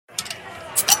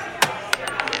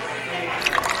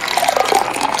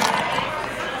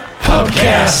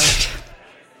Pubcast.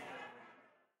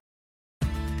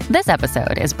 This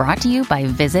episode is brought to you by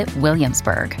Visit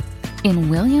Williamsburg. In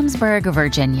Williamsburg,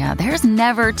 Virginia, there's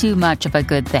never too much of a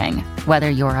good thing. Whether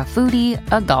you're a foodie,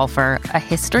 a golfer, a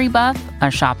history buff, a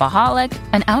shopaholic,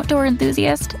 an outdoor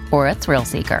enthusiast, or a thrill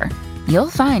seeker,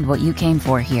 you'll find what you came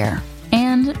for here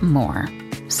and more.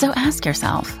 So ask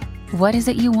yourself, what is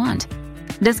it you want?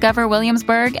 Discover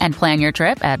Williamsburg and plan your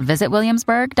trip at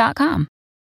visitwilliamsburg.com.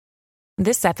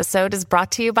 This episode is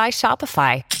brought to you by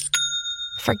Shopify.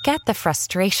 Forget the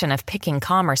frustration of picking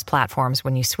commerce platforms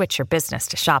when you switch your business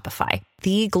to Shopify,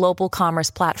 the global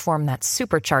commerce platform that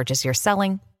supercharges your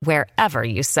selling wherever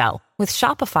you sell. With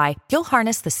Shopify, you'll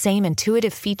harness the same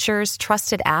intuitive features,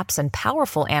 trusted apps, and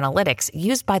powerful analytics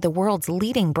used by the world's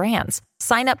leading brands.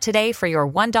 Sign up today for your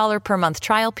 $1 per month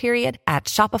trial period at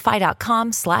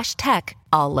shopify.com/tech,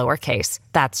 all lowercase.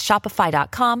 That's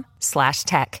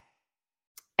shopify.com/tech.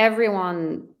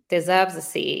 Everyone deserves a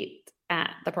seat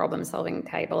at the problem-solving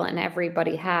table, and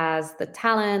everybody has the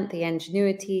talent, the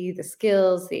ingenuity, the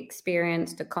skills, the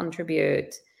experience to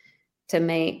contribute to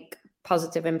make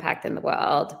positive impact in the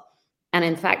world. And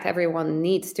in fact, everyone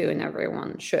needs to and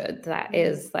everyone should. That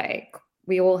is like,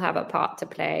 we all have a part to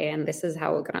play, and this is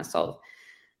how we're going to solve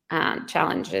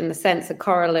challenge. In the sense, a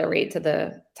corollary to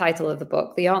the title of the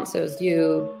book, the answer is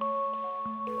you.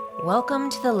 Welcome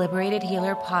to the Liberated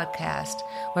Healer podcast,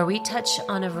 where we touch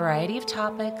on a variety of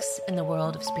topics in the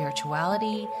world of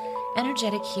spirituality,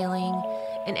 energetic healing,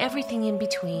 and everything in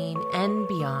between and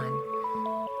beyond.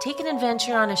 Take an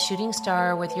adventure on a shooting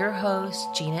star with your hosts,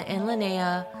 Gina and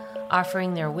Linnea,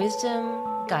 offering their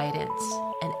wisdom, guidance,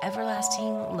 and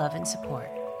everlasting love and support.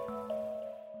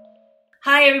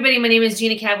 Hi, everybody. My name is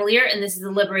Gina Cavalier, and this is the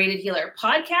Liberated Healer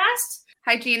podcast.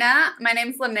 Hi, Gina. My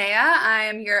name's Linnea. I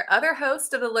am your other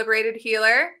host of the Liberated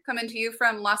Healer, coming to you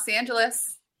from Los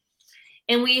Angeles.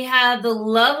 And we have the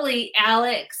lovely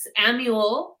Alex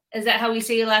Amouyel. Is that how we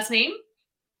say your last name?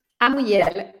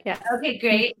 Amouyel, yeah. Okay,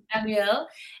 great. Amouyel.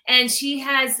 And she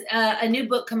has a new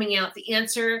book coming out. The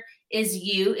Answer is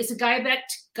You. It's a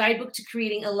guidebook to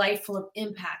creating a life full of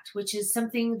impact, which is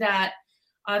something that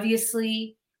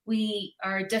obviously we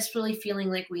are desperately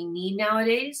feeling like we need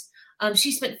nowadays.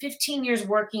 She spent 15 years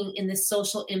working in the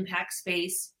social impact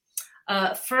space.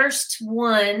 First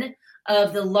one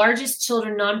of the largest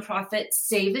children nonprofit,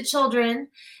 Save the Children,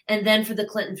 and then for the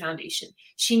Clinton Foundation.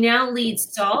 She now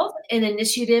leads Solve, an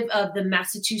initiative of the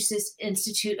Massachusetts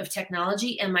Institute of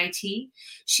Technology, MIT.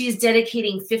 She is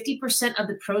dedicating 50% of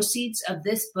the proceeds of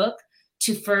this book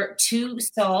to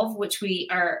Solve, which we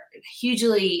are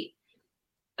hugely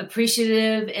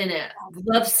appreciative and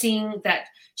love seeing that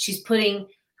she's putting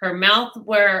her mouth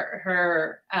where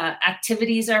her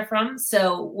activities are from.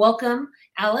 So welcome,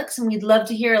 Alex, and we'd love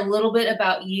to hear a little bit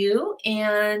about you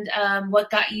and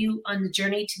what got you on the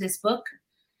journey to this book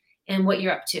and what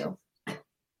you're up to.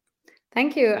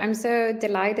 Thank you. I'm so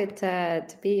delighted to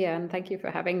be here, and thank you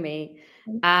for having me.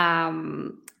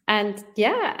 I've,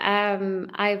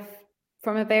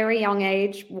 from a very young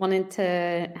age, wanted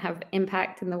to have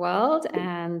impact in the world,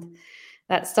 and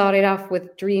that started off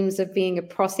with dreams of being a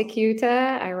prosecutor.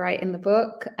 I write in the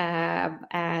book,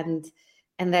 and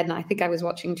then I think I was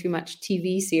watching too much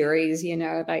TV series,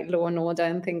 like Law and Order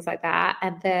and things like that.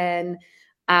 And then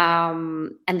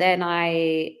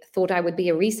I thought I would be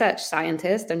a research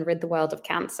scientist and rid the world of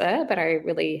cancer, but I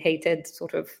really hated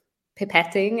sort of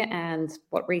pipetting and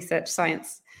what research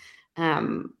science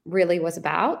really was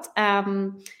about.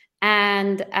 And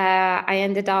I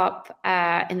ended up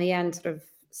in the end sort of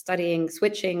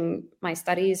switching my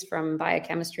studies from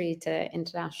biochemistry to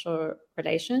international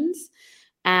relations.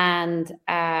 And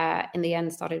in the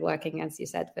end started working, as you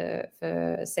said, for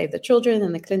Save the Children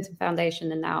and the Clinton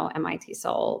Foundation, and now MIT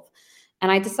Solve. And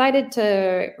I decided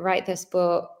to write this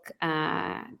book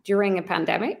during a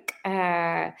pandemic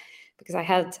because I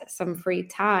had some free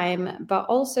time, but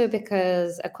also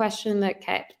because a question that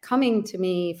kept coming to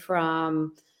me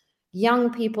from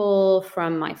young people,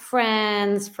 from my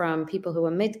friends, from people who were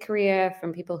mid-career,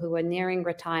 from people who were nearing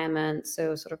retirement,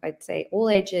 so sort of I'd say all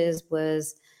ages,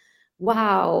 was,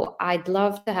 wow, I'd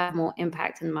love to have more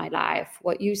impact in my life.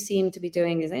 What you seem to be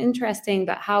doing is interesting,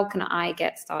 but how can I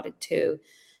get started too?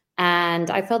 And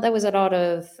I felt there was a lot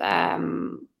of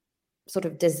sort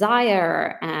of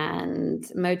desire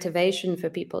and motivation for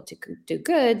people to do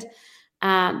good,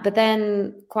 but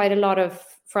then quite a lot of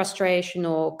frustration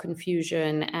or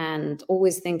confusion, and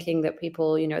always thinking that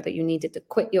people, that you needed to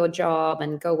quit your job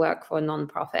and go work for a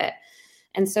nonprofit.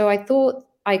 And so I thought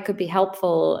I could be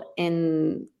helpful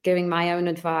in giving my own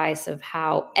advice of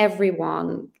how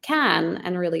everyone can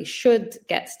and really should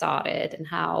get started, and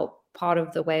how part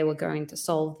of the way we're going to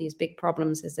solve these big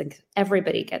problems is that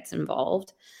everybody gets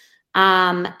involved.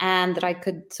 And that I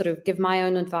could sort of give my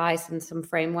own advice and some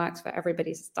frameworks for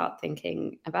everybody to start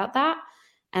thinking about that.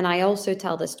 And I also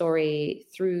tell the story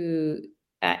through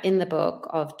in the book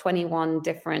of 21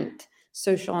 different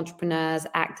social entrepreneurs,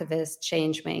 activists,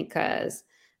 change makers,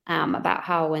 about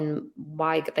how and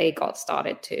why they got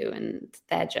started too, and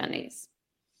their journeys.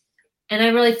 And I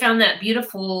really found that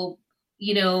beautiful.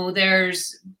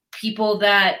 There's people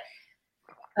that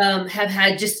have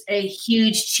had just a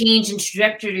huge change in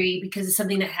trajectory because of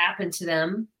something that happened to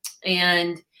them,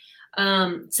 and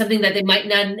something that they might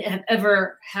not have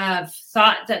ever have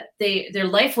thought that their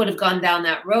life would have gone down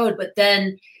that road, but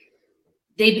then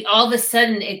they all of a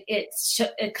sudden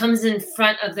it comes in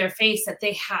front of their face that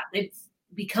they've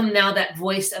become now that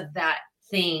voice of that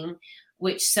thing,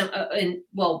 which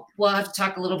we'll have to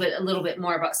talk a little bit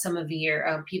more about some of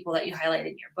your people that you highlight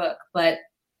in your book, but.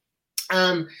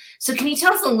 So can you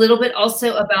tell us a little bit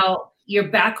also about your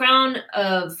background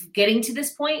of getting to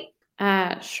this point?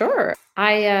 Sure.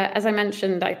 As I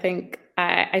mentioned, I think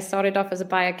I started off as a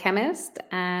biochemist,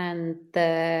 and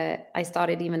I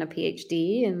started even a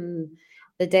PhD. And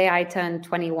the day I turned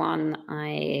 21,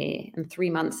 and 3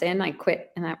 months in, I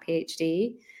quit in that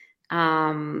PhD.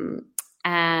 And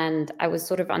I was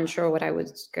sort of unsure what I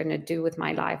was going to do with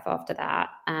my life after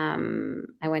that.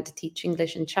 I went to teach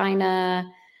English in China.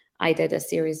 I did a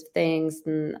series of things,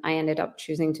 and I ended up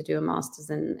choosing to do a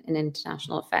master's in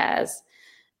international affairs.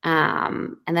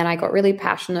 And then I got really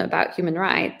passionate about human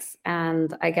rights.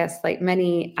 And I guess like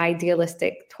many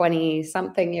idealistic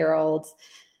 20-something-year-olds,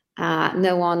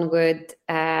 no one would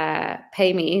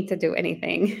pay me to do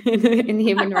anything in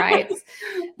human rights,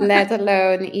 let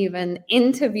alone even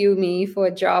interview me for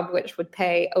a job which would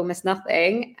pay almost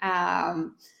nothing.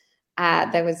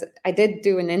 I did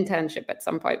do an internship at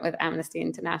some point with Amnesty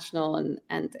International,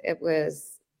 and it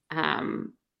was,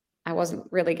 I wasn't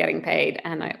really getting paid,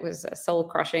 and it was soul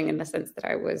crushing in the sense that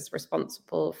I was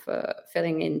responsible for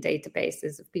filling in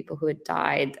databases of people who had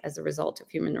died as a result of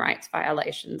human rights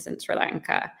violations in Sri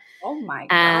Lanka. Oh my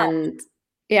God. And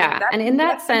yeah, and in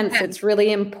that sense, it's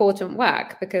really important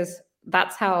work, because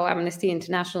that's how Amnesty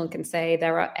International can say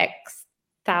there are X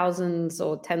thousands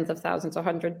or tens of thousands or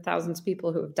hundreds of thousands of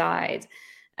people who have died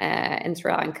in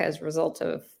Sri Lanka as a result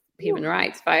of human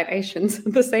rights violations.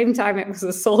 At the same time, it was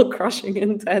a soul-crushing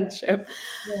internship.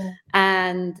 Yeah.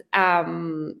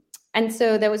 And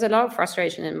so there was a lot of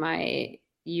frustration in my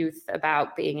youth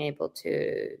about being able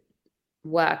to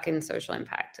work in social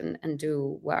impact and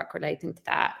do work relating to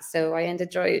that. So I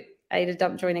ended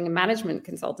up joining a management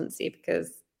consultancy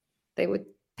because they would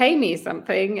pay me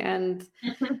something, and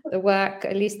the work,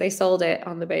 at least they sold it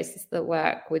on the basis the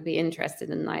work would be interested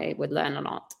and I would learn a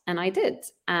lot. And I did.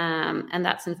 And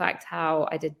that's in fact how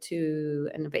I did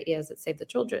 2 and a bit years at Save the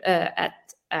Children,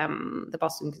 at the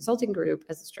Boston Consulting Group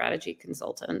as a strategy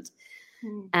consultant.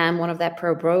 And one of their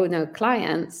pro bono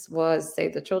clients was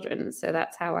Save the Children. So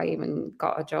that's how I even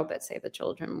got a job at Save the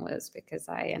Children, was because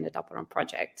I ended up on a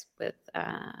project with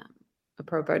a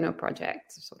pro bono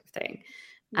project sort of thing.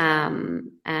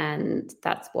 And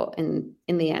that's what in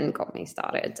the end got me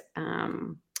started.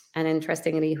 And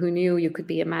interestingly, who knew you could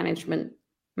be a management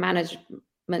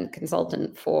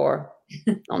consultant for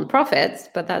nonprofits?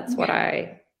 But that's what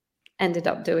I ended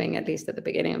up doing, at least at the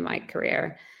beginning of my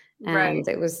career. And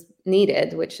it was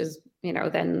needed, which is,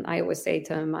 then I always say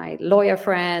to my lawyer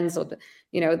friends, or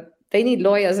they need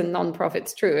lawyers and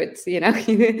nonprofits. True, it's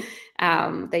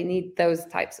they need those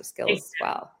types of skills as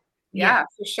well. Yeah,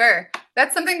 for sure.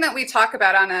 That's something that we talk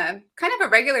about on a kind of a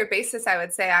regular basis, I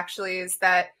would say, actually, is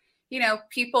that,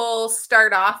 people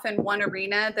start off in one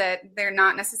arena that they're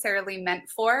not necessarily meant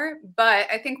for. But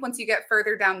I think once you get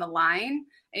further down the line,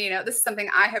 and, this is something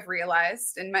I have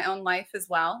realized in my own life as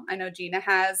well. I know Gina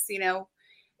has,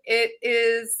 it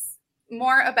is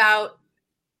more about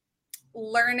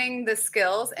learning the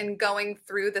skills and going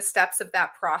through the steps of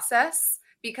that process,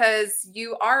 because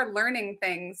you are learning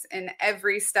things in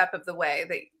every step of the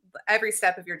way, every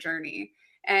step of your journey.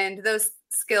 And those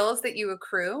skills that you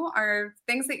accrue are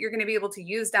things that you're going to be able to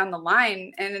use down the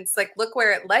line. And it's like, look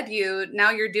where it led you. Now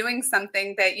you're doing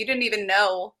something that you didn't even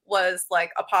know was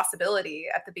like a possibility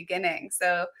at the beginning.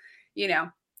 So,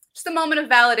 just a moment of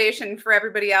validation for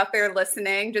everybody out there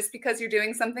listening. Just because you're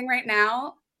doing something right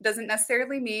now doesn't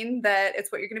necessarily mean that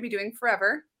it's what you're going to be doing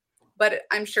forever. But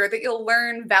I'm sure that you'll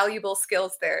learn valuable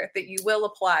skills there that you will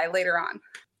apply later on.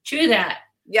 True that.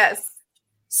 Yes.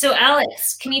 So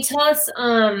Alex, can you tell us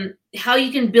how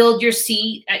you can build your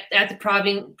seat at the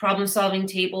problem solving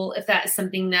table, if that is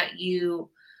something that you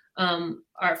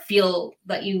or feel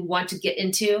that you want to get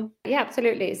into? Yeah,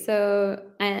 absolutely. So,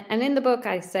 and in the book,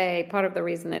 I say part of the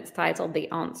reason it's titled The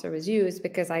Answer Is You is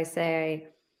because I say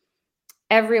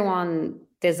everyone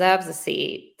deserves a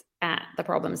seat at the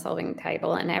problem solving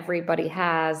table, and everybody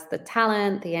has the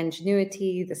talent, the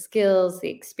ingenuity, the skills, the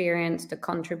experience to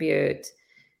contribute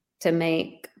to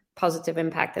make positive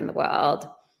impact in the world.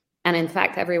 And in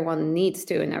fact, everyone needs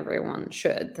to, and everyone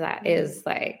should. That is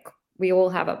like, we all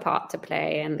have a part to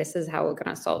play, and this is how we're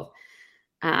going to solve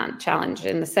challenge.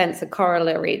 In the sense, a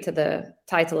corollary to the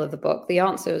title of the book, the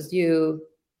answer is you,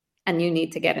 and you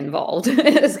need to get involved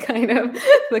is kind of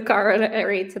the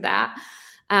corollary to that.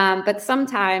 But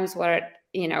sometimes what,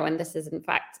 and this is in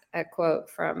fact a quote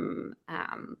from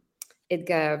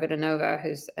Edgar Villanova,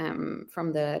 who's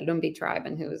from the Lumbee tribe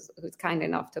and who's kind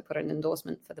enough to put an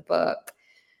endorsement for the book.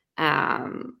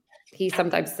 He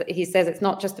says it's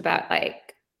not just about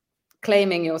like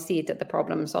claiming your seat at the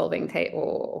problem solving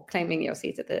table or claiming your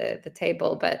seat at the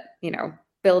table, but,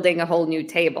 building a whole new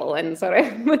table and sort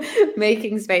of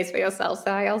making space for yourself.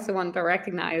 So I also want to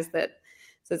recognize that.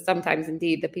 So sometimes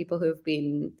indeed the people who've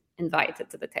been invited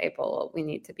to the table, we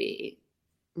need to be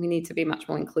much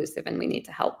more inclusive, and we need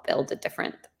to help build a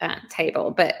different table.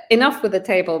 But enough with the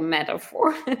table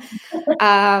metaphor.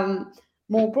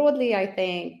 More broadly, I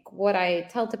think what I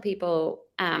tell to people,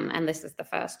 and this is the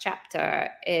first chapter,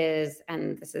 is,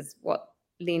 and this is what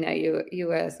Lena, you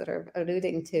were sort of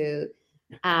alluding to,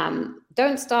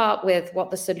 don't start with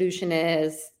what the solution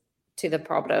is to the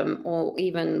problem, or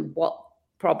even what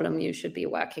problem you should be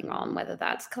working on, whether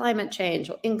that's climate change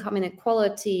or income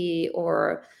inequality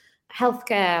or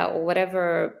healthcare or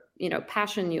whatever,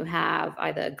 passion you have,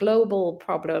 either a global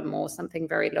problem or something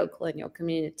very local in your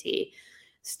community.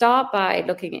 Start by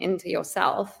looking into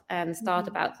yourself and start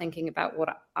about thinking about what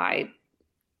I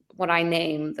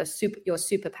name your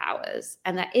superpowers.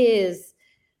 And that is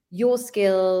your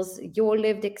skills, your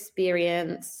lived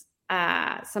experience,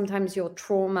 sometimes your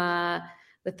trauma,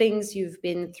 the things you've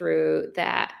been through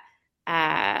that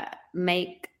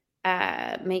make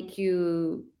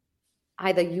you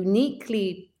either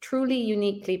truly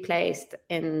uniquely placed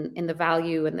in the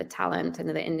value and the talent and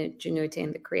the ingenuity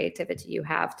and the creativity you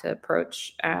have to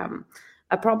approach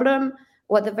a problem,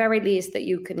 or at the very least that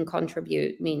you can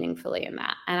contribute meaningfully in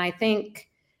that. And I think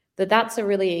that's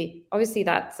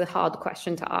that's a hard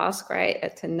question to ask,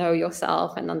 right? To know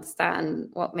yourself and understand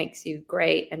what makes you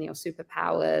great and your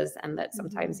superpowers, and that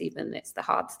sometimes even it's the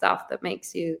hard stuff that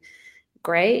makes you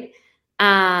great.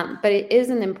 But it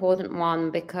is an important one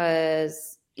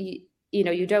because you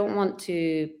don't want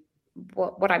to.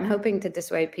 What I'm hoping to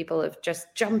dissuade people of just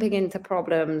jumping into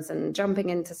problems and jumping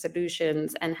into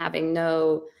solutions and having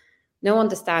no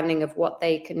understanding of what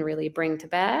they can really bring to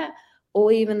bear, or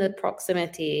even the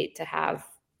proximity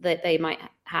that they might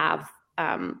have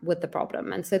with the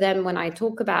problem. And so then when I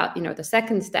talk about, the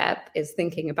second step is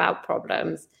thinking about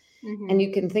problems. And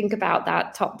you can think about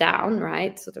that top down,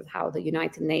 right? Sort of how the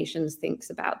United Nations thinks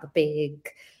about the big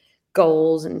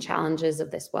goals and challenges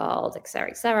of this world, et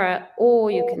cetera,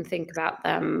 or you can think about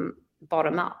them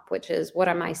bottom up, which is, what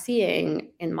am I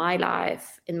seeing in my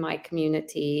life, in my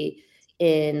community,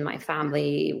 in my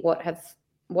family?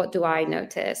 What do I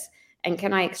notice? And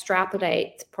can I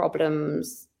extrapolate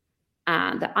problems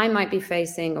that I might be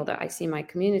facing or that I see my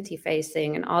community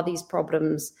facing? And are these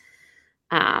problems,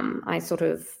 I sort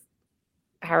of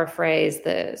paraphrase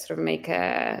make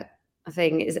a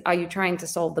thing, is, are you trying to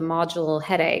solve the marginal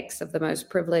headaches of the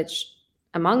most privileged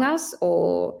among us,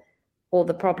 or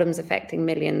the problems affecting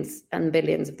millions and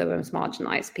billions of the most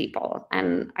marginalized people?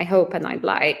 And I hope, and I'd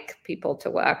like people to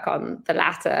work on the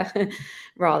latter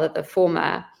rather the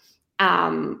former.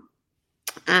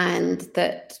 And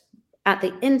that at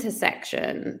the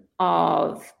intersection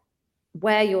of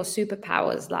where your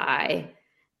superpowers lie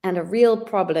and a real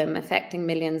problem affecting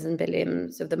millions and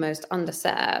billions of the most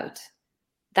underserved,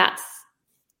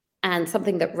 and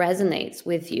something that resonates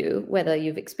with you, whether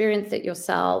you've experienced it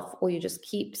yourself or you just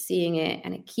keep seeing it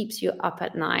and it keeps you up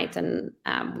at night. And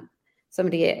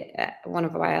one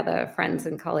of my other friends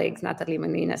and colleagues, Natalie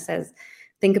Molina, says,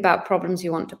 think about problems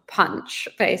you want to punch,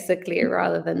 basically,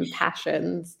 rather than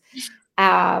passions.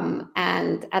 And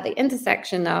at the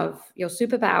intersection of your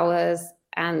superpowers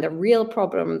and a real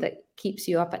problem that keeps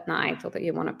you up at night or that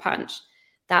you want to punch,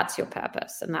 that's your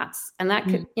purpose. And that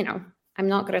could, I'm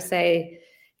not going to say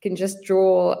you can just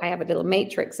draw. I have a little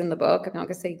matrix in the book. I'm not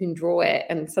going to say you can draw it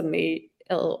and suddenly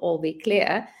it'll all be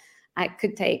clear. It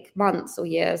could take months or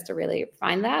years to really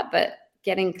find that, but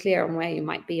getting clear on where you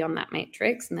might be on that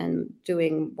matrix and then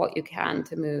doing what you can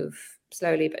to move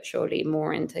slowly but surely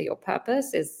more into your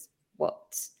purpose is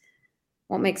what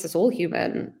makes us all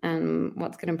human, and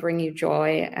what's going to bring you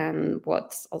joy, and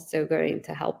what's also going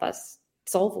to help us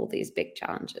solve all these big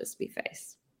challenges we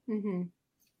face. Mm-hmm.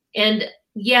 And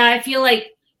yeah, I feel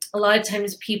like a lot of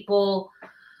times people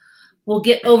will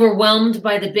get overwhelmed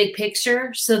by the big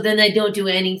picture, so then they don't do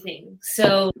anything.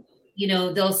 So,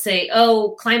 they'll say,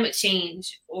 oh, climate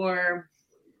change or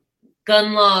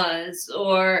gun laws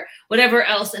or whatever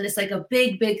else, and it's like a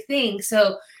big, big thing.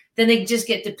 So then they just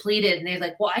get depleted, and they're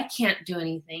like, well, I can't do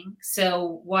anything,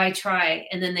 so why try?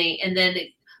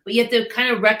 But you have to kind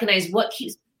of recognize what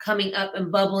keeps coming up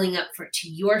and bubbling up to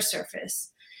your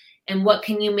surface, and what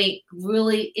can you make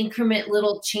really increment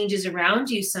little changes around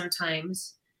you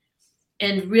sometimes,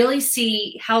 and really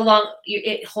see how long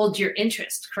it holds your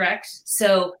interest, correct?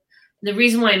 So the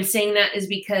reason why I'm saying that is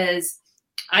because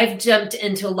I've jumped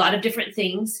into a lot of different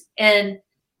things, and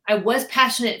I was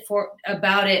passionate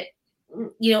about it,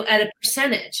 at a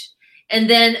percentage. And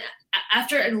then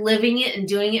after living it and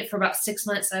doing it for about 6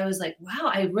 months, I was like, wow,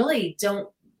 I really don't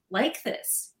like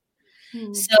this.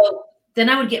 So then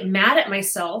I would get mad at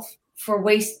myself for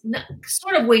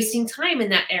wasting time in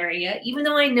that area, even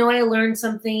though I know I learned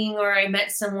something or I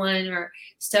met someone or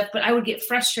stuff, but I would get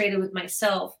frustrated with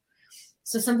myself.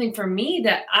 So something for me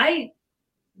that I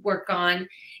work on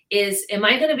is, am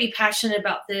I going to be passionate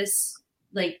about this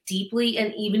like deeply,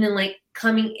 and even in like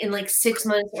coming in like 6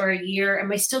 months or a year,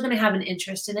 am I still going to have an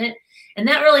interest in it? And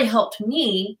that really helped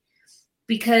me,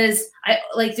 because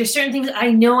there's certain things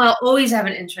I know I'll always have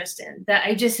an interest in, that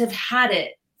I just have had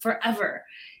it forever.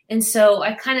 And so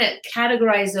I kind of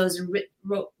categorized those and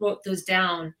wrote those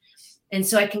down. And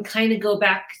so I can kind of go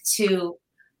back to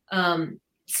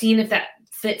seeing if that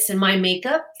fits in my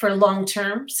makeup for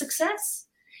long-term success.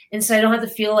 And so I don't have to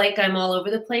feel like I'm all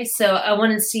over the place. So I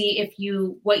want to see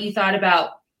what you thought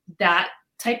about that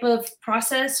type of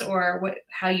process, or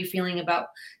how you're feeling about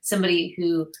somebody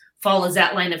who follows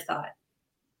that line of thought.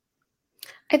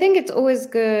 I think it's always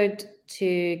good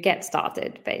to get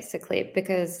started, basically,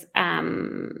 because,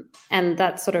 and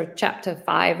that's sort of chapter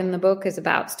 5 in the book is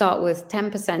about start with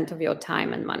 10% of your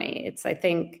time and money. It's, I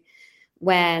think,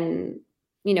 when,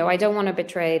 I don't want to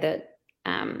betray that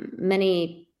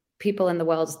many people in the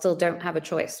world still don't have a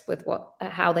choice with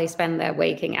how they spend their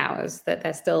waking hours, that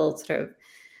they're still sort of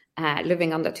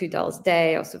living under $2 a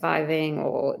day, or surviving,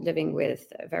 or living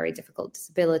with very difficult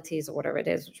disabilities or whatever it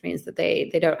is, which means that they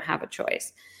don't have a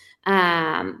choice.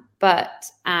 But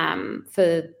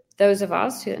for those of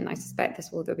us who, and I suspect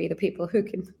this will be the people who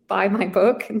can buy my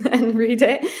book and read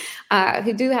it,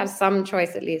 who do have some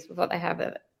choice at least with what they have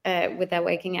with their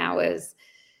waking hours,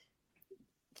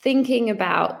 thinking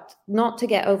about not to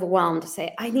get overwhelmed, to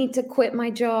say, I need to quit my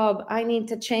job, I need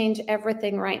to change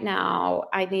everything right now,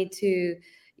 I need to,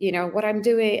 what I'm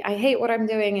doing, I hate what I'm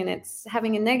doing and it's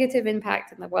having a negative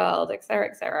impact in the world, et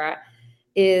cetera,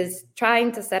 is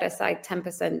trying to set aside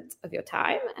 10% of your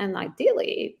time, and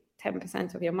ideally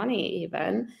 10% of your money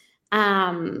even.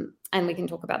 And we can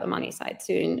talk about the money side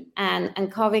soon,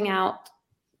 and carving out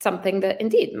something that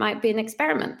indeed might be an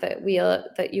experiment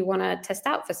that you want to test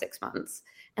out for 6 months.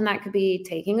 And that could be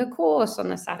taking a course on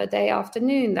a Saturday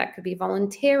afternoon. That could be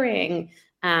volunteering.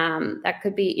 That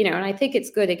could be, and I think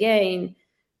it's good, again,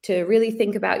 to really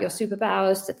think about your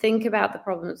superpowers, to think about the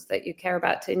problems that you care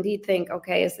about, to indeed think,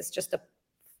 okay, is this just a,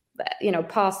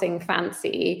 passing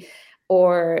fancy?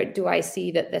 Or do I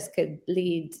see that this could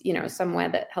lead, somewhere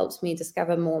that helps me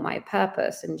discover more my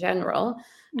purpose in general?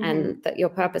 Mm-hmm. And that your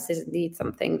purpose is indeed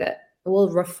something that will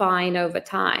refine over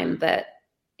time, that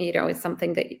it's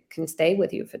something that can stay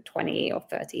with you for 20 or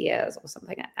 30 years or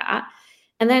something like that.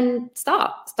 And then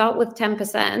start with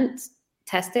 10%,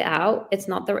 test it out.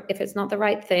 If it's not the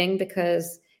right thing,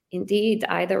 because indeed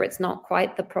either it's not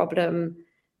quite the problem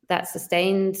that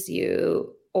sustains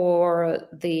you, or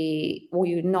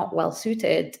you're not well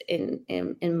suited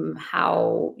in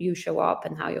how you show up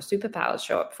and how your superpowers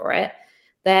show up for it,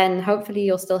 then hopefully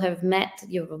you'll have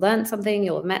learned something,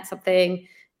 you'll have met something,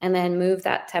 and then move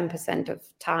that 10% of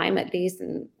time at least,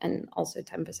 and also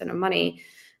 10% of money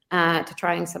to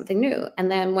trying something new.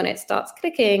 And then when it starts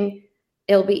clicking,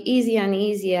 it'll be easier and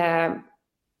easier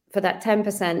for that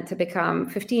 10% to become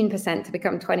 15%, to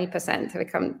become 20%, to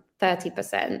become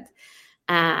 30%.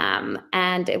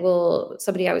 And it will,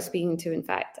 somebody I was speaking to, in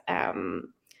fact,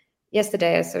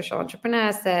 yesterday, a social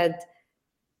entrepreneur, said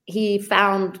he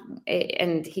found,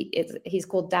 and he's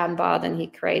called Dan Bard, and he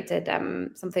created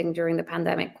something during the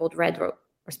pandemic called Red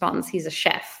Response. He's a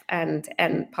chef, and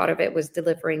part of it was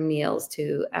delivering meals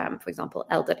to, for example,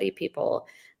 elderly people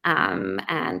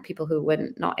and people who were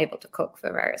not able to cook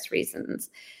for various reasons.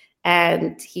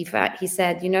 And he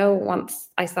said, once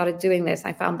I started doing this,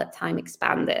 I found that time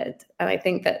expanded. And I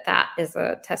think that is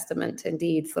a testament to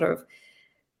indeed sort of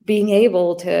being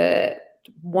able to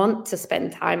want to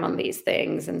spend time on these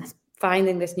things and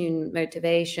finding this new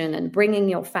motivation and bringing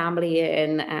your family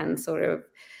in, and sort of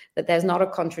that there's not a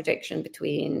contradiction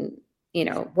between,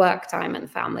 work time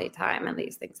and family time and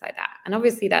these things like that. And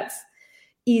obviously that's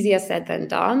easier said than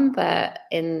done, but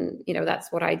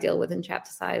that's what I deal with in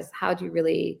Chapter Size. How do you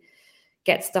really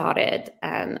get started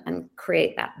and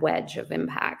create that wedge of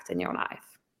impact in your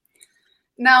life?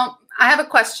 Now, I have a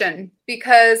question,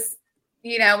 because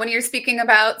when you're speaking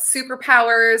about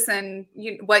superpowers and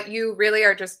what you really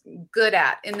are just good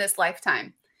at in this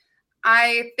lifetime,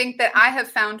 I think that I have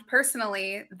found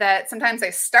personally that sometimes I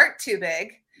start too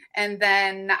big, and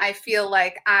then I feel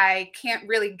like I can't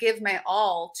really give my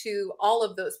all to all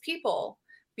of those people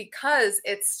because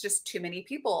it's just too many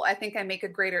people. I think I make a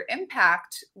greater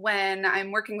impact when I'm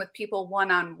working with people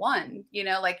one-on-one,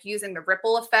 like using the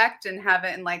ripple effect and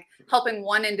helping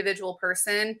one individual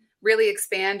person really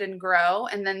expand and grow.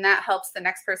 And then that helps the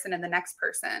next person and the next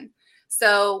person.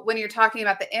 So when you're talking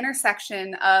about the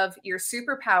intersection of your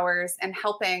superpowers and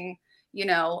helping,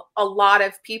 a lot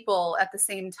of people at the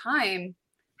same time,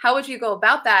 how would you go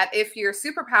about that if your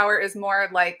superpower is more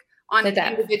like on an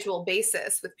individual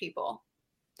basis with people?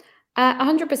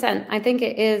 100%. I think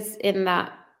it is in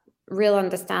that real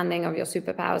understanding of your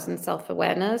superpowers and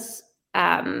self-awareness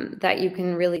that you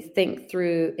can really think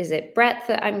through, is it breadth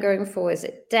that I'm going for? Is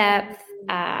it depth?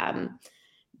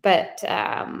 But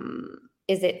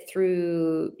is it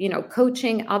through,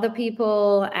 coaching other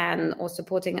people or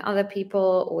supporting other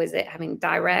people? Or is it having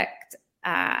direct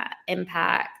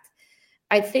impact?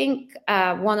 I think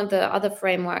one of the other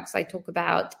frameworks I talk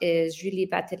about is Julie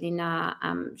Battellina.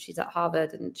 She's at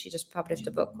Harvard, and she just published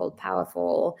a book called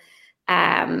Powerful.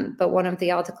 But one of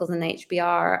the articles in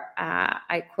HBR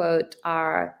I quote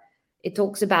it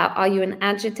talks about, are you an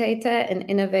agitator, an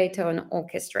innovator, an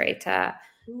orchestrator?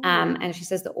 And she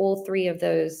says that all three of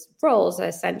those roles are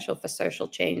essential for social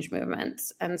change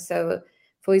movements. And so,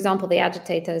 for example, the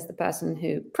agitator is the person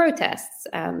who protests,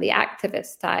 the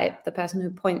activist type, the person who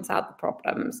points out the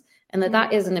problems. And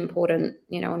that is an important,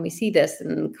 when we see this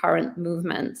in current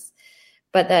movements.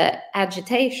 But the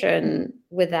agitation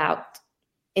without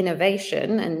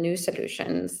innovation and new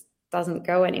solutions doesn't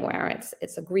go anywhere.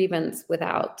 It's a grievance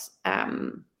without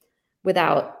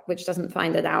which doesn't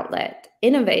find an outlet.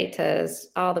 Innovators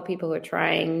are the people who are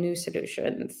trying new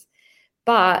solutions.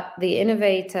 But the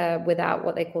innovator without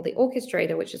what they call the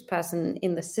orchestrator, which is person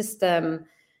in the system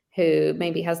who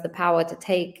maybe has the power to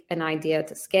take an idea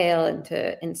to scale and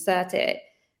to insert it,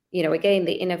 again,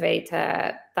 the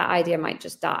innovator, that idea might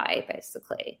just die,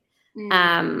 basically.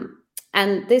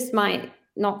 And this might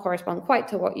not correspond quite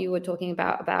to what you were talking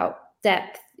about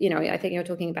depth. I think you're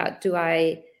talking about, do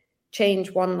I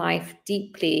change one life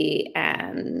deeply,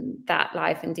 and that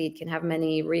life indeed can have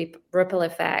many ripple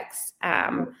effects?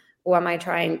 Or am I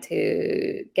trying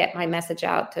to get my message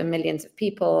out to millions of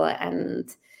people? And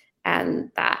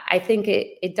that, I think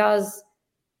it does.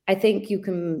 I think you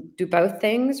can do both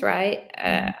things, right?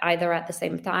 Either at the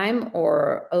same time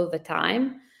or over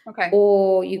time. Okay.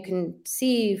 Or you can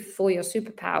see for your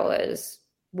superpowers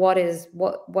what is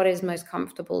most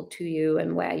comfortable to you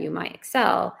and where you might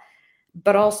excel.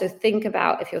 But also think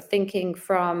about, if you're thinking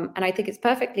from, and I think it's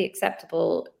perfectly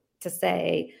acceptable to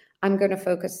say, I'm going to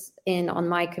focus in on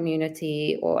my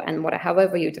community,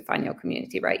 however you define your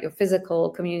community, right? Your physical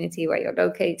community where you're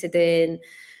located in,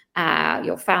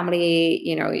 your family,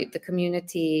 the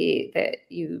community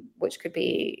which could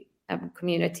be a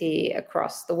community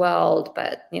across the world,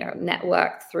 but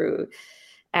networked through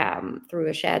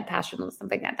a shared passion or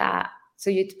something like that. So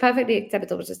it's perfectly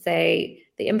acceptable to say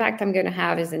the impact I'm going to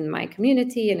have is in my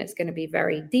community, and it's going to be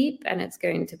very deep, and it's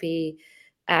going to be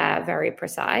very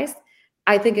precise.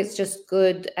 I think it's just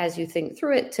good, as you think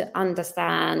through it, to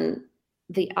understand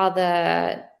the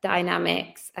other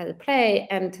dynamics at play,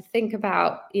 and to think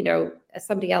about, as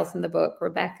somebody else in the book,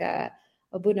 Rebecca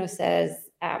Obuno, says,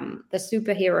 the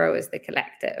superhero is the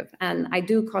collective. And I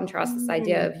do contrast this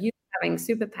idea of you having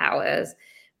superpowers,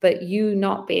 but you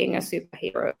not being a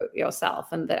superhero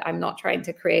yourself, and that I'm not trying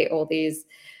to create all these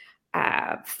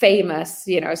famous,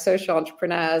 social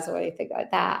entrepreneurs or anything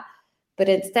like that, but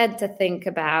instead to think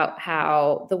about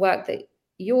how the work that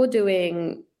you're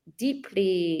doing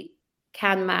deeply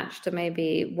can match to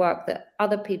maybe work that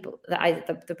other people,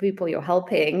 the people you're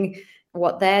helping,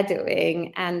 what they're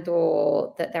doing, and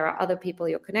or that there are other people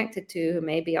you're connected to who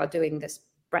maybe are doing this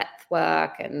breadth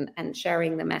work and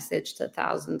sharing the message to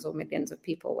thousands or millions of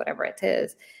people, whatever it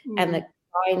is, and the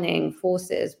combining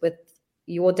forces with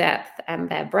your depth and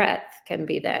their breadth can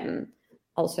be then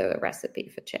also a recipe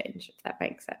for change, if that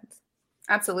makes sense.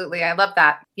 Absolutely. I love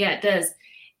that. Yeah, it does.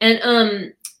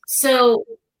 And so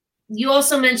you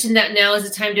also mentioned that now is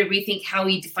the time to rethink how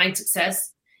we define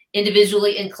success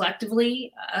individually and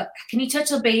collectively. Can you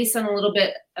touch base on a little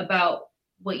bit about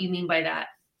what you mean by that?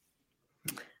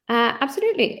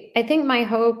 Absolutely. I think my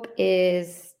hope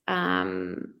is,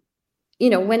 when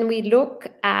we look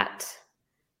at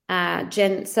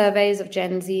surveys of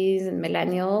Gen Zs and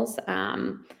millennials,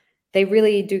 they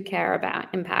really do care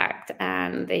about impact,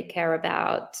 and they care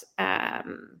about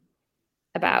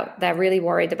they're really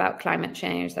worried about climate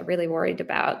change. They're really worried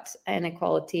about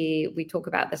inequality. We talk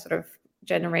about the sort of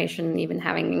generation even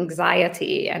having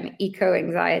anxiety and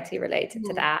eco-anxiety related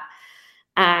to that.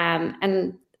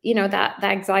 And that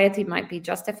anxiety might be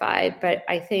justified, but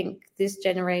I think this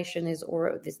generation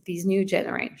these new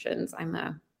generations. I'm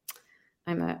a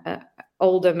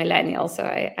older millennial, so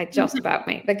I just about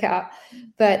make the cut.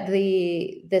 But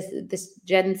this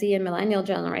Gen Z and millennial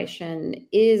generation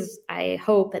is, I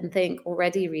hope and think,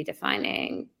 already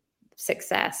redefining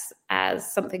success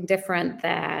as something different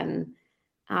than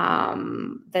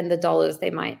the dollars they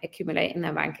might accumulate in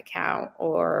their bank account,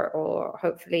 or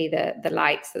hopefully the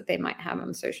likes that they might have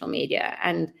on social media.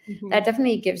 And that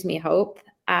definitely gives me hope.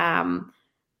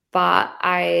 But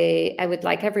I would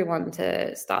like everyone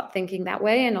to start thinking that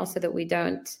way, and also that we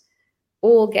don't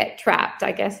all get trapped,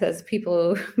 I guess, as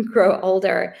people grow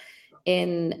older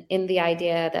in the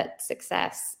idea that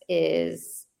success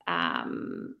is I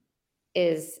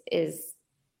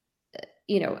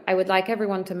would like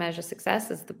everyone to measure success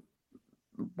as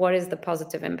what is the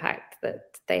positive impact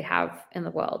that they have in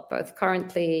the world, both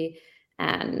currently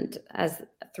and as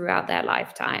throughout their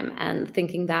lifetime, and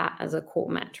thinking that as a core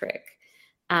metric.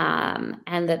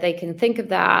 And that they can think of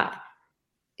that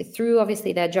through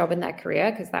obviously their job and their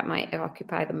career, because that might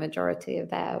occupy the majority of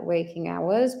their waking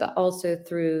hours, but also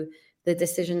through the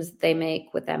decisions that they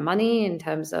make with their money in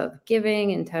terms of giving,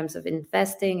 in terms of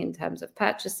investing, in terms of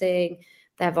purchasing,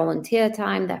 their volunteer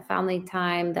time, their family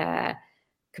time, their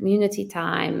community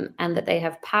time, and that they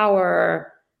have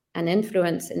power and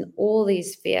influence in all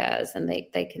these spheres, and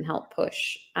they can help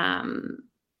push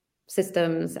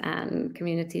systems and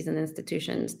communities and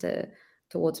institutions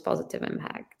towards positive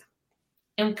impact.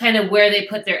 And kind of where they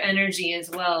put their energy as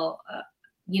well.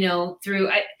 Through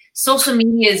social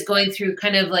media is going through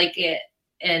kind of like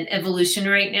an evolution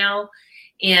right now,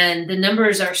 and the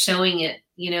numbers are showing it.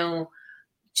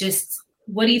 Just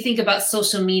what do you think about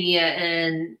social media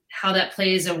and how that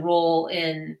plays a role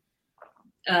in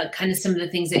kind of some of the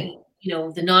things that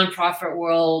the nonprofit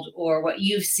world, or what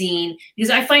you've seen? Because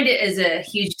I find it as a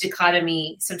huge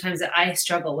dichotomy sometimes that I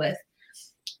struggle with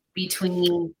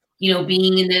between,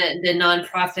 being in the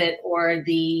nonprofit or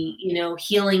the,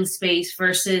 healing space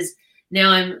versus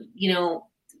now I'm,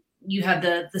 you have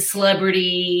the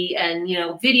celebrity and,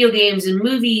 video games and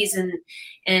movies,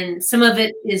 and some of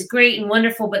it is great and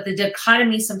wonderful, but the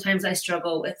dichotomy sometimes I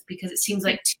struggle with, because it seems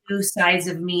like two sides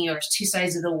of me or two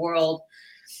sides of the world.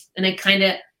 And I kind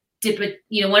of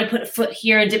want to put a foot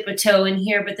here and dip a toe in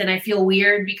here, but then I feel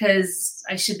weird because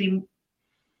I should be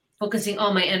focusing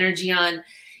all my energy on,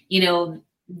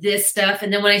 this stuff.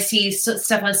 And then when I see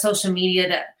stuff on social media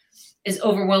that is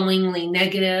overwhelmingly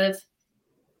negative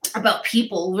about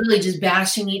people really just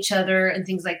bashing each other and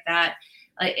things like that,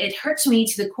 it hurts me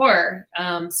to the core.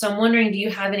 So I'm wondering, do you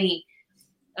have any,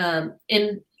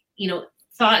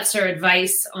 thoughts or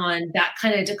advice on that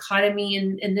kind of dichotomy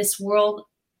in this world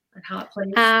and how it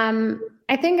plays?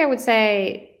 I think I would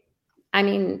say,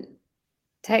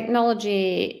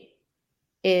 technology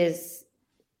is,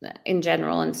 in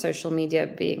general, and social media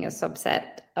being a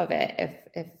subset of it,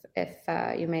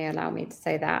 if you may allow me to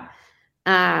say that,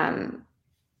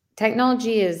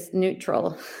 technology is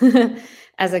neutral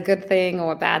as a good thing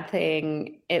or a bad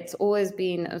thing. It's always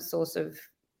been a source of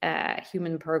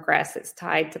human progress. It's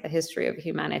tied to the history of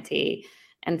humanity,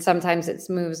 and sometimes it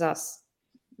moves us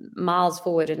miles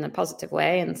forward in a positive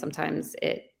way, and sometimes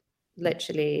it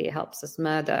literally helps us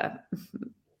murder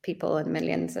people, and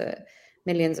millions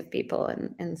of people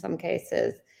in some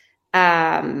cases.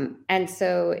 And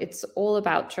so it's all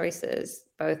about choices,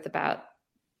 both about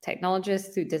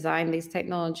technologists who design these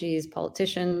technologies,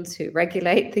 politicians who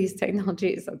regulate these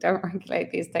technologies or don't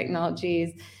regulate these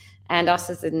technologies, and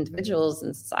us as individuals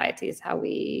and societies, how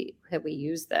we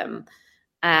use them.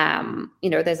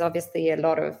 There's obviously a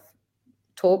lot of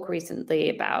talk recently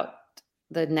about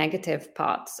the negative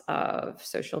parts of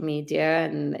social media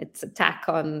and its attack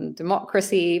on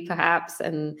democracy, perhaps,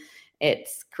 and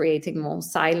it's creating more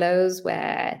silos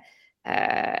where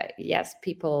yes,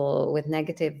 people with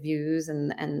negative views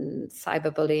and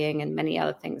cyberbullying and many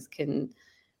other things can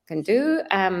do.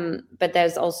 But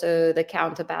there's also the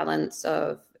counterbalance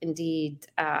of, indeed,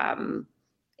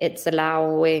 it's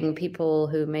allowing people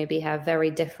who maybe have very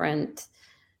different,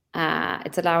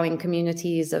 it's allowing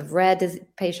communities of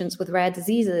patients with rare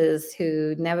diseases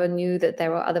who never knew that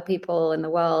there were other people in the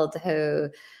world who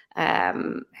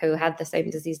had the same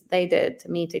disease they did to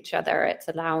meet each other. It's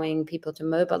allowing people to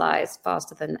mobilize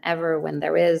faster than ever when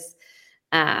there is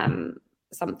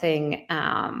something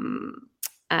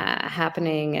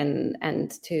happening,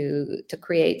 and to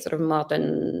create sort of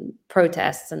modern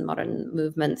protests and modern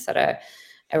movements at a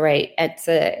rate.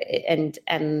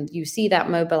 And you see that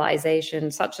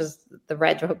mobilization, such as the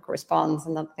Red Hook response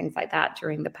and other things like that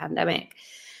during the pandemic.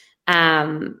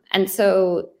 And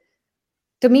so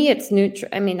to me, it's neutral.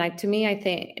 I mean, to me, I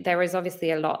think there is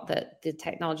obviously a lot that the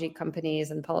technology companies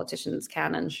and politicians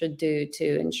can and should do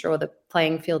to ensure the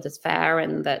playing field is fair,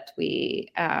 and that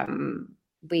we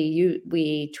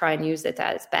try and use it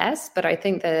at its best. But I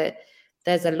think that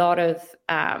there's a lot of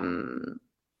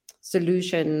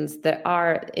solutions that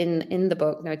are in the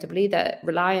book, notably, that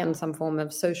rely on some form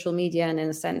of social media and, in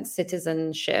a sense,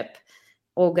 citizenship,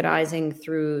 organizing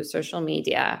through social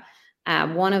media.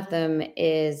 One of them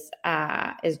is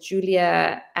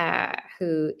Julia,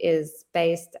 who is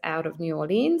based out of New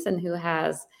Orleans and who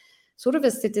has sort of a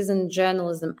citizen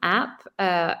journalism app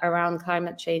around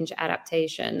climate change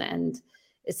adaptation. And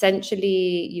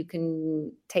essentially, you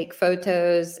can take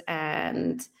photos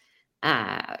and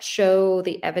show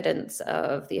the evidence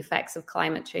of the effects of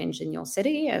climate change in your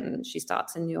city. And she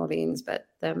starts in New Orleans, but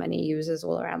there are many users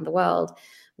all around the world,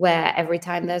 where every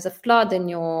time there's a flood in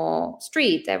your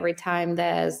street, every time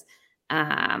there's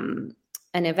an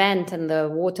event and the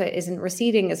water isn't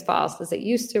receding as fast as it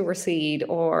used to recede,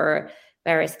 or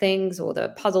various things, or the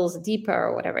puddles are deeper,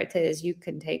 or whatever it is, you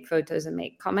can take photos and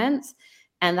make comments.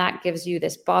 And that gives you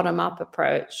this bottom-up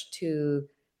approach to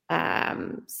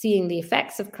seeing the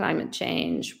effects of climate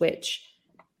change, which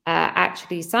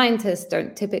actually scientists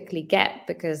don't typically get,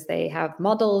 because they have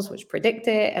models which predict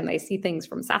it, and they see things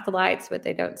from satellites, but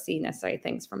they don't see necessarily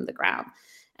things from the ground.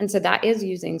 And so that is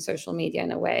using social media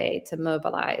in a way to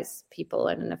mobilize people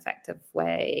in an effective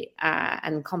way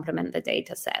and complement the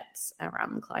data sets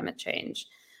around climate change.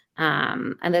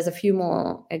 And there's a few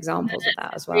more examples of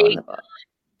that as well in the book.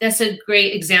 That's a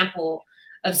great example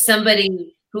of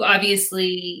somebody who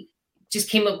obviously just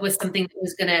came up with something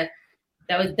that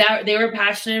they were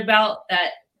passionate about,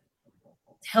 that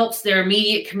helps their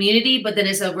immediate community, but then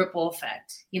it's a ripple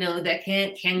effect, that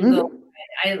can go.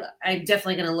 I'm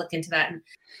definitely going to look into that.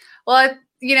 Well,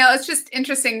 it's just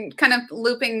interesting, kind of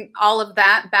looping all of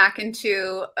that back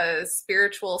into a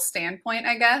spiritual standpoint,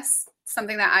 I guess.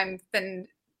 Something that I've been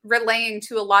relaying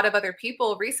to a lot of other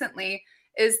people recently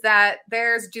is that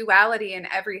there's duality in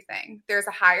everything. There's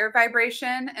a higher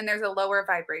vibration and there's a lower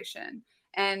vibration.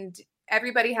 And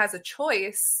everybody has a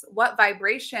choice what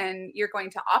vibration you're going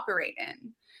to operate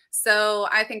in. So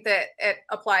I think that it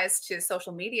applies to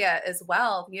social media as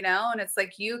well, and it's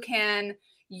like you can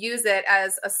use it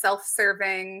as a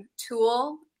self-serving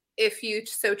tool if you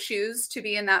so choose to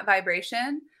be in that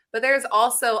vibration. But there's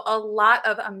also a lot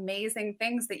of amazing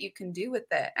things that you can do with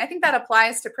it. I think that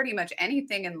applies to pretty much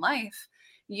anything in life.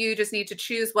 You just need to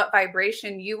choose what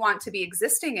vibration you want to be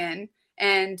existing in.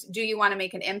 And do you want to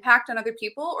make an impact on other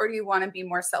people, or do you want to be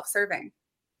more self-serving?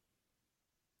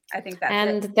 I think that's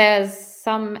and it. There's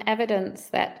some evidence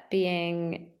that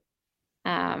being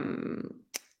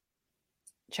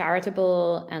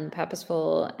charitable and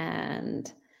purposeful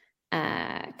and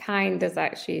kind is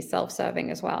actually self-serving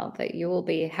as well, that you will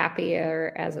be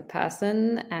happier as a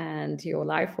person and your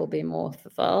life will be more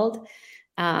fulfilled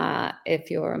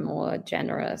if you're a more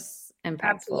generous,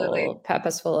 impactful,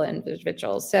 purposeful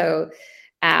individual. So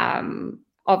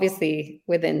obviously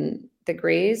within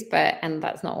degrees, and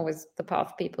that's not always the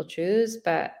path people choose,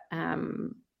 but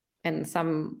in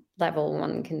some level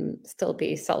one can still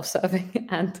be self-serving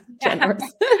and generous.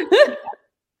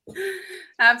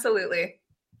 Absolutely.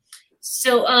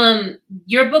 So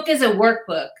your book is a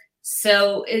workbook.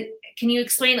 So can you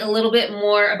explain a little bit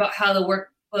more about how the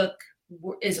workbook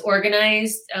is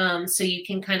organized, so you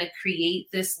can kind of create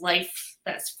this life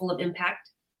that's full of impact?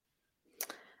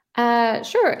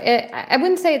 Sure. I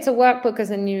wouldn't say it's a workbook as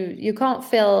in you can't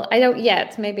fill. I don't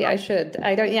yet. Maybe I should.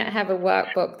 I don't yet have a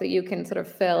workbook that you can sort of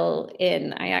fill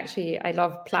in. I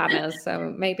love planners,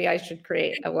 so maybe I should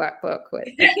create a workbook with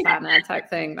a planner type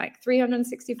thing, like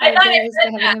 365 days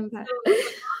to have an impact.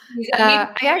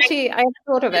 I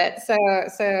thought of it.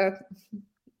 So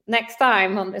next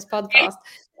time on this podcast.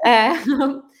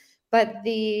 but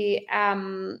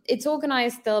it's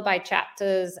organized still by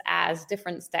chapters as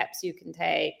different steps you can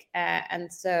take.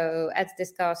 And so, as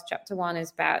discussed, chapter 1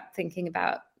 is about thinking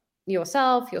about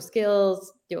yourself, your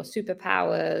skills, your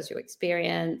superpowers, your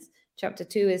experience. Chapter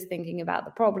 2 is thinking about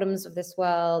the problems of this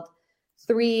world.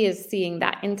 3 is seeing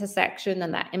that intersection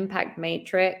and that impact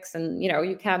matrix. And,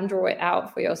 you can draw it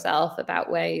out for yourself about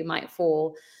where you might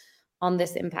fall on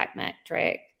this impact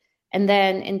metric. And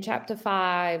then in chapter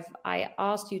 5, I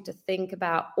asked you to think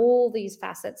about all these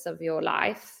facets of your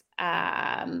life,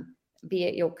 be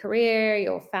it your career,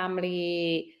 your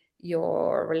family,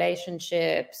 your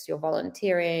relationships, your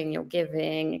volunteering, your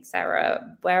giving,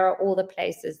 etc. Where are all the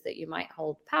places that you might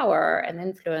hold power and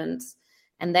influence?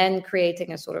 And then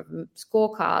creating a sort of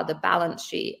scorecard, the balance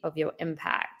sheet of your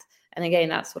impact. And again,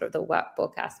 that's sort of the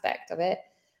workbook aspect of it.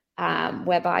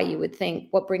 Whereby you would think,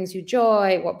 what brings you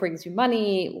joy, what brings you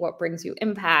money, what brings you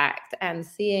impact, and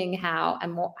seeing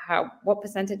what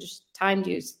percentage time do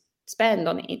you spend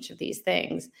on each of these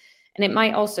things. And it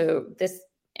might also, this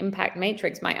impact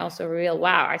matrix might also reveal,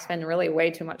 wow, I spend really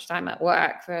way too much time at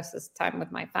work versus time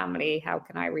with my family. How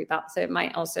can I rebalance? So it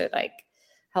might also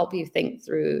help you think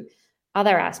through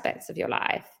other aspects of your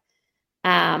life.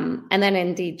 And then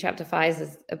indeed, chapter 5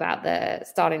 is about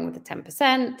starting with the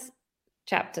 10%.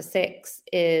 Chapter 6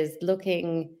 is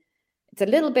it's a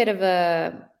little bit of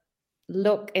a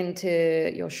look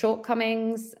into your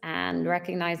shortcomings and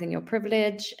recognizing your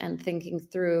privilege and thinking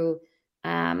through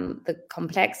the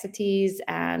complexities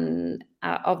and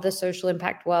of the social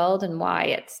impact world and why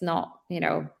it's not,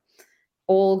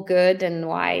 all good, and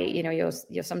why,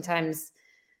 you're sometimes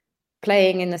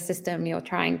playing in the system you're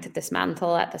trying to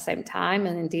dismantle at the same time.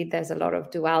 And indeed, there's a lot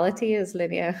of duality, as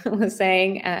Lydia was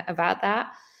saying about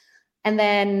that. And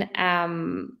then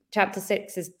chapter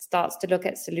 6 starts to look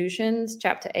at solutions.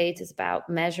 Chapter 8 is about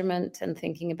measurement and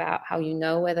thinking about how you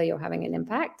know whether you're having an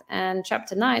impact. And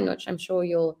chapter 9, which I'm sure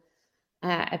you'll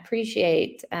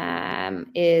appreciate,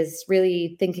 is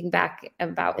really thinking back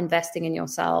about investing in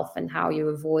yourself and how you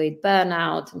avoid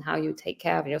burnout and how you take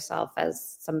care of yourself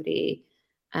as somebody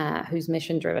who's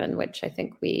mission driven, which I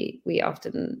think we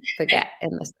often forget in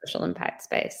the social impact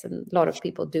space. And a lot of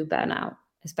people do burn out,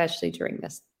 especially during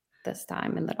this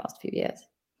time in the last few years.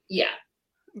 Yeah.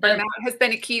 Burnout has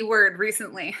been a key word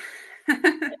recently.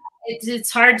 It's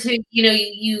hard to,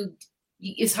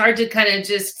 it's hard to kind of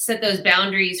just set those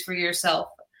boundaries for yourself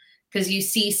because you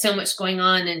see so much going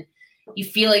on and you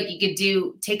feel like you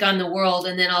could take on the world.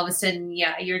 And then all of a sudden,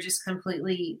 you're just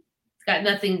completely got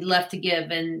nothing left to give.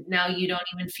 And now you don't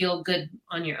even feel good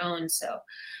on your own. So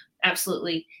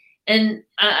absolutely. And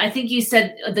I think you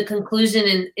said the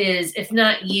conclusion is, if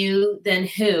not you, then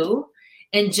who?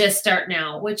 And just start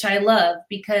now, which I love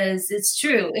because it's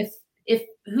true. If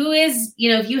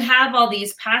if you have all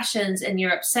these passions and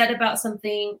you're upset about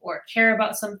something or care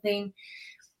about something,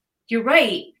 you're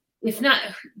right. If not,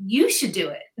 you should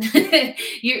do it.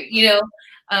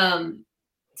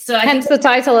 So hence the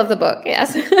title of the book.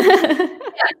 Yes. Yeah.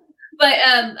 But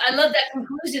I love that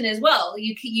conclusion as well.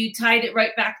 You tied it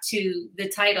right back to the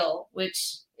title,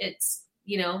 which it's,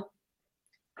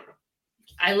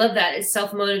 I love that. It's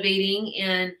self-motivating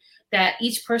and that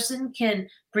each person can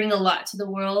bring a lot to the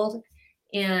world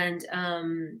and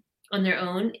on their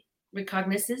own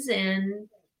recognizes. And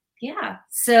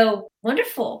so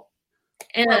wonderful.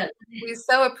 And we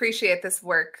so appreciate this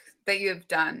work that you've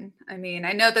done. I mean,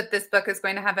 I know that this book is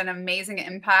going to have an amazing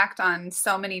impact on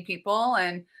so many people,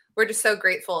 and we're just so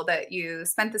grateful that you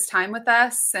spent this time with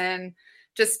us and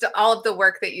just all of the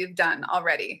work that you've done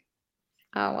already.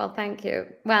 Oh, well, thank you.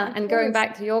 Well, and going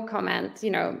back to your comment,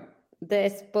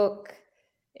 this book,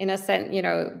 in a sense,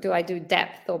 do I do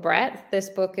depth or breadth? This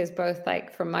book is both,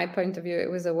 like, from my point of view, it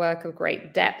was a work of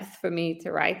great depth for me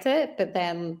to write it. But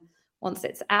then once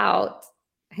it's out,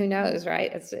 who knows,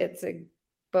 right? It's a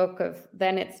book of,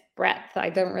 then it's breadth. I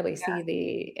don't really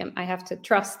see I have to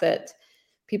trust that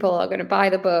people are going to buy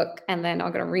the book and then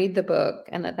are going to read the book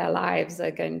and that their lives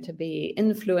are going to be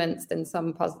influenced in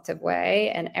some positive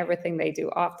way. And everything they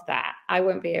do after that, I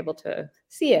won't be able to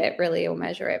see it really or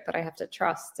measure it, but I have to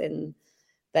trust in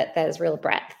that there's real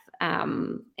breadth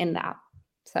in that.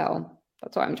 So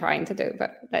that's what I'm trying to do,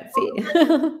 but let's see.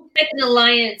 Make an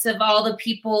alliance of all the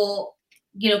people,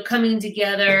 coming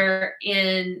together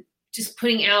and just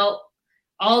putting out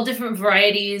all different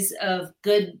varieties of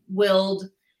good-willed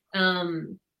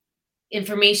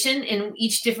information in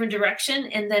each different direction.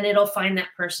 And then it'll find that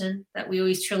person that we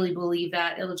always truly believe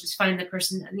that it'll just find the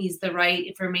person that needs the right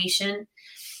information.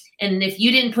 And if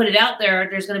you didn't put it out there,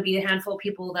 there's going to be a handful of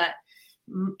people that,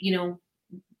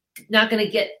 not going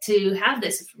to get to have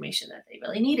this information that they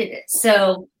really needed it.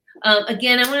 So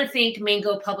Again, I want to thank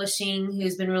Mango Publishing,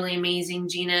 who's been really amazing,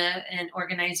 Gina, and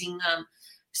organizing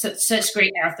such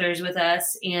great authors with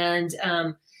us. And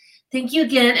thank you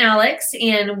again, Alex.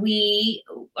 And we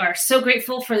are so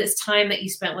grateful for this time that you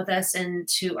spent with us and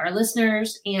to our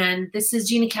listeners. And this is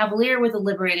Gina Cavalier with the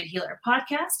Liberated Healer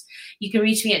podcast. You can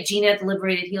reach me at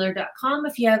gina@theliberatedhealer.com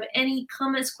if you have any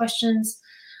comments, questions,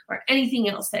 or anything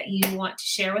else that you want to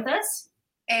share with us.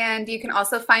 And you can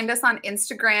also find us on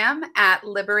Instagram at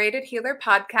Liberated Healer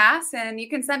Podcast. And you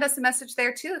can send us a message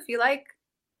there too if you like.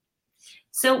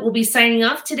 So we'll be signing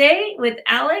off today with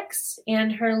Alex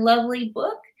and her lovely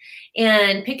book.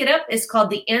 And pick it up. It's called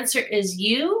The Answer Is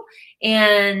You.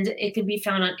 And it can be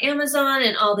found on Amazon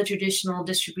and all the traditional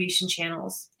distribution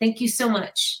channels. Thank you so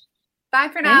much. Bye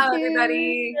for now,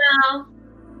 everybody. Bye now.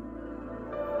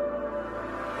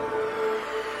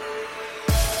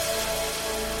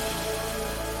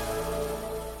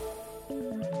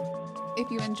 If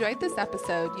you enjoyed this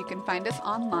episode, you can find us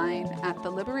online at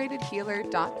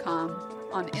theliberatedhealer.com,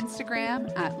 on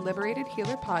Instagram at Liberated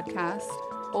Healer Podcast,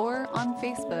 or on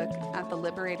Facebook at The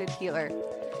Liberated Healer.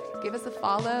 Give us a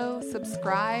follow,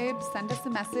 subscribe, send us a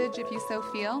message if you so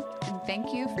feel, and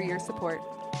thank you for your support.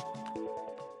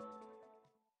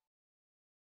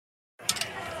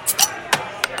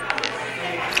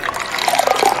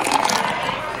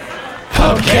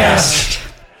 Podcast.